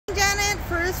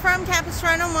Forouz from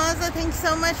CapoMazda. Thanks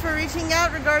so much for reaching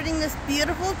out regarding this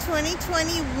beautiful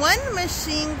 2021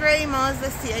 machine gray Mazda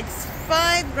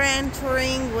CX-5 Grand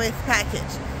Touring with package.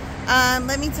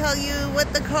 Let me tell you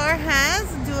what the car has.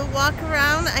 Do a walk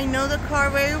around. I know the car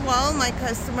very well. My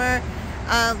customer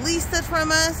leased it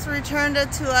from us, returned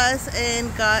it to us,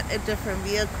 and got a different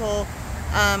vehicle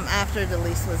after the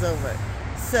lease was over.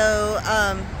 So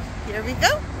here we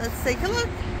go. Let's take a look.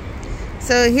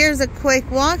 So here's a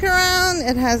quick walk around.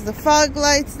 It has the fog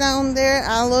lights down there,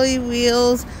 alloy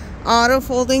wheels, auto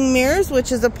folding mirrors,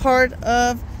 which is a part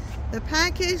of the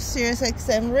package. Sirius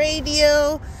XM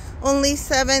radio, only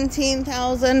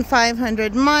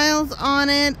 17,500 miles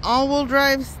on it. All-wheel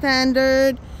drive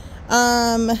standard,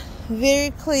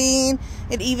 very clean.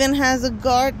 It even has a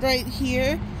guard right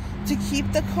here to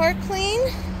keep the car clean.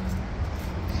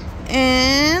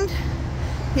 And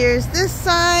here's this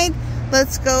side.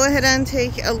 Let's go ahead and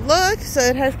take a look. So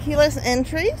it has keyless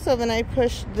entry. So when I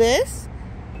push this,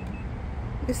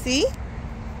 you see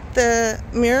the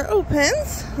mirror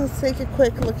opens. Let's take a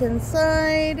quick look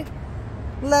inside.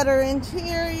 Leather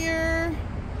interior,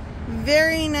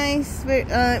 very nice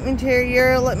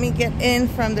interior. Let me get in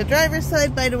from the driver's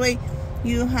side. By the way,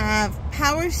 you have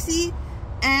power seat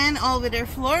and all-weather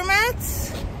floor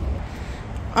mats.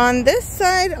 On this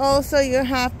side also you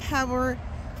have power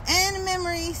and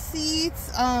memory seats.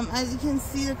 As you can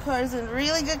see, the car is in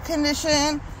really good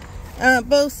condition.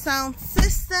 Both sound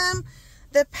system.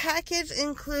 The package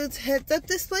includes heads-up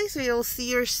display, so you'll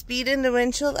see your speed in the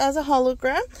windshield as a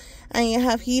hologram. And you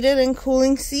have heated and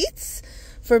cooling seats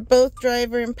for both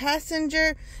driver and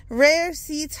passenger. Rear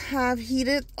seats have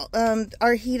heated,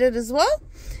 are heated as well.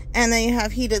 And then you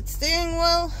have heated steering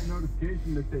wheel.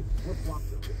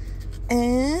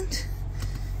 And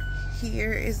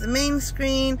here is the main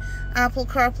screen, Apple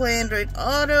CarPlay, Android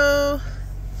Auto,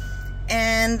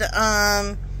 and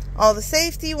all the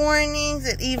safety warnings.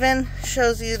 It even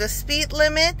shows you the speed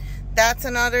limit. That's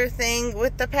another thing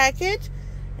with the package.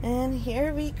 And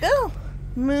here we go.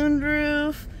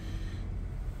 Moonroof.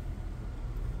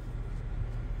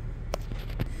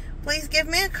 Please give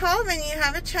me a call when you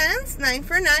have a chance.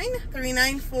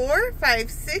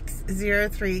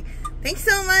 949-394-5603. Thanks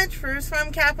so much. Forouz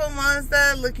from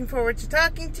CapoMazda. Looking forward to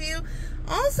talking to you.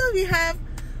 Also, we have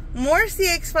more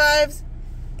CX-5s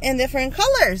in different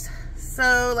colors.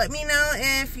 So let me know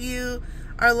if you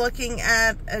are looking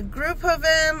at a group of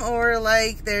them, or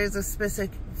like there's a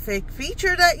specific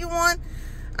feature that you want.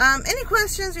 Any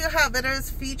questions you have, whether it's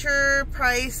feature,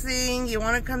 pricing, you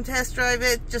want to come test drive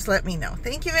it, just let me know.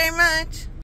 Thank you very much.